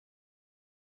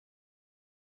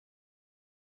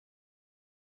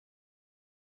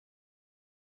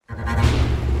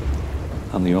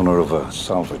I'm the owner of a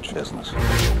salvage business,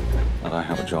 and I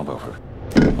have a job offer.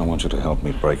 I want you to help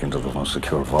me break into the most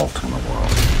secure vault in the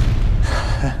world.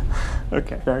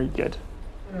 Okay, very good.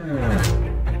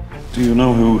 Do you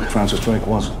know who Francis Drake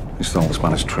was? He stole the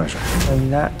Spanish treasure.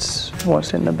 And that's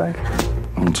what's in the bag.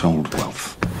 Untold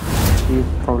wealth. You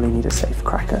probably need a safe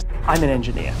cracker. I'm an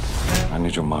engineer. I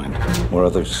need your mind. Where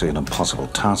others see an impossible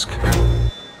task,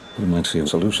 we might see a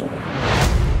solution.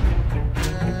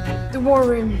 The war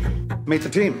room. Meet the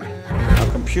team.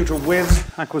 Our computer whiz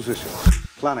acquisition,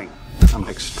 planning, and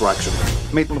extraction.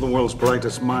 Meet one of the world's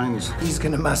brightest minds. He's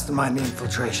gonna mastermind the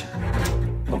infiltration.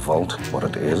 The vault, what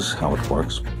it is, how it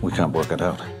works, we can't work it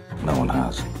out. No one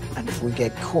has. And if we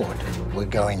get caught, we're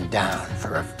going down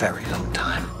for a very long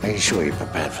time. Are you sure you're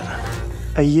prepared for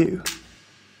that? Are you?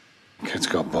 Kid's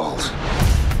got balls.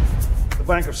 The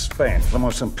Bank of Spain, the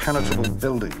most impenetrable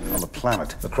building on the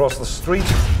planet. Across the street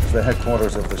is the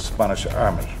headquarters of the Spanish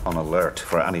army, on alert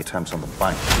for any attempts on the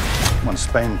bank. When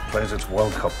Spain plays its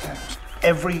World Cup games,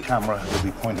 every camera will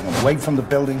be pointing away from the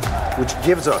building, which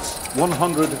gives us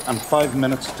 105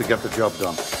 minutes to get the job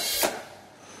done.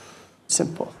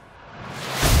 Simple.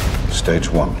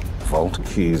 Stage 1, vault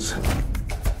keys.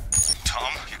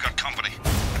 Tom, you got company.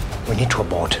 We need to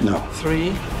abort. No.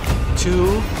 3,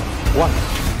 2, 1.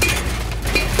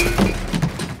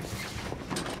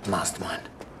 Mastermind.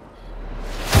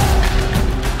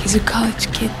 He's a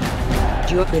college kid.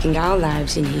 You're putting our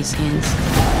lives in his hands.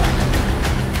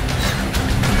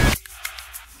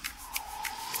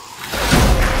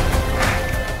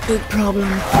 Big problem.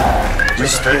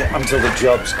 Just stay until the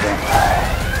job's done.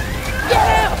 Get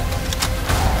out!